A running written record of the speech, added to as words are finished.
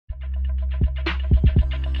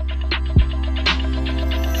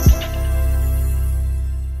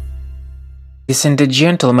Ladies and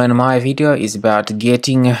gentlemen, my video is about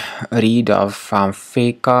getting rid of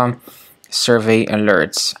fake survey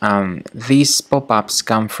alerts. These pop-ups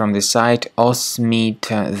come from the site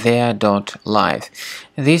Osmeetthe.live.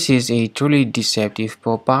 This is a truly deceptive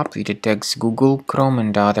pop-up. It attacks Google, Chrome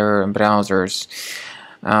and other browsers.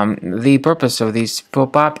 The purpose of this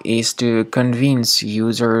pop-up is to convince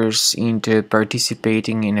users into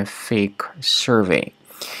participating in a fake survey.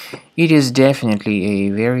 It is definitely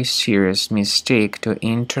a very serious mistake to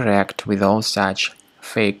interact with all such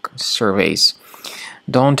fake surveys.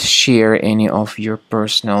 Don't share any of your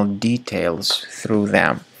personal details through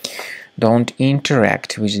them. Don't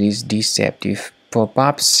interact with these deceptive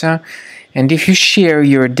pop-ups. And if you share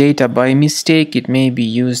your data by mistake, it may be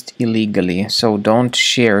used illegally, so don't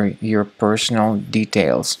share your personal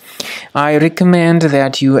details. I recommend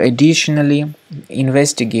that you additionally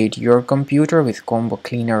investigate your computer with Combo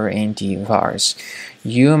Cleaner antivirus.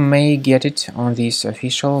 You may get it on this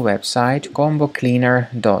official website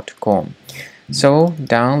combocleaner.com. So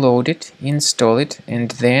download it, install it,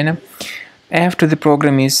 and then after the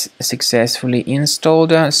program is successfully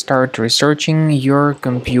installed, start researching your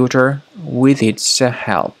computer with its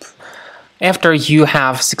help. After you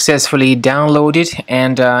have successfully downloaded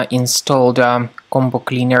and installed Combo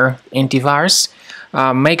Cleaner antivirus,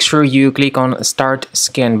 make sure you click on Start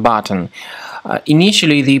Scan button.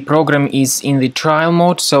 Initially, the program is in the trial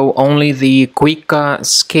mode, so only the quick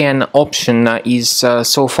scan option is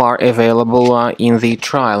so far available in the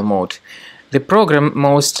trial mode. The program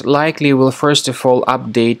most likely will first of all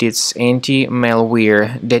update its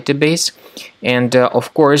anti-malware database, and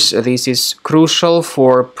of course this is crucial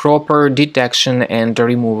for proper detection and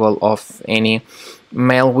removal of any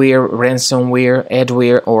malware, ransomware,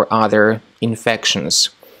 adware or other infections.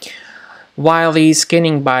 While the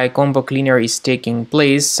scanning by Combo Cleaner is taking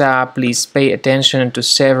place, please pay attention to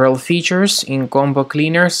several features in Combo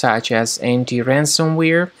Cleaner such as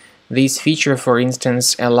anti-ransomware. This feature, for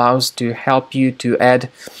instance, allows to help you to add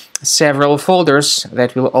several folders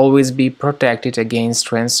that will always be protected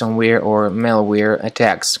against ransomware or malware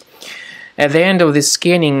attacks. At the end of the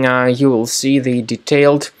scanning, you will see the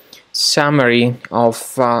detailed summary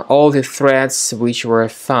of all the threats which were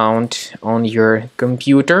found on your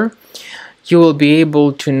computer. You will be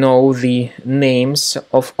able to know the names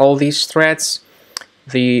of all these threats,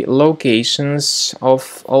 the locations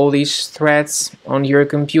of all these threats on your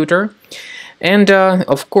computer, and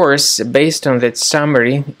of course, based on that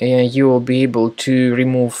summary, you will be able to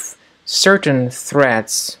remove certain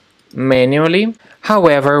threats manually.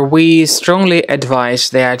 However, we strongly advise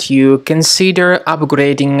that you consider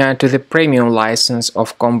upgrading to the premium license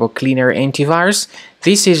of Combo Cleaner antivirus.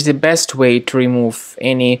 This is the best way to remove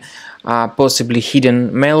any possibly hidden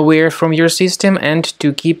malware from your system and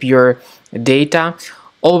to keep your data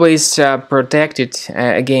always protected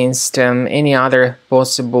against any other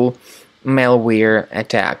possible malware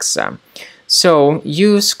attacks. So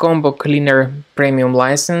use Combo Cleaner Premium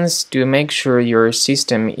license to make sure your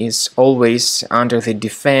system is always under the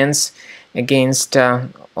defense against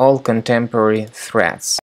all contemporary threats.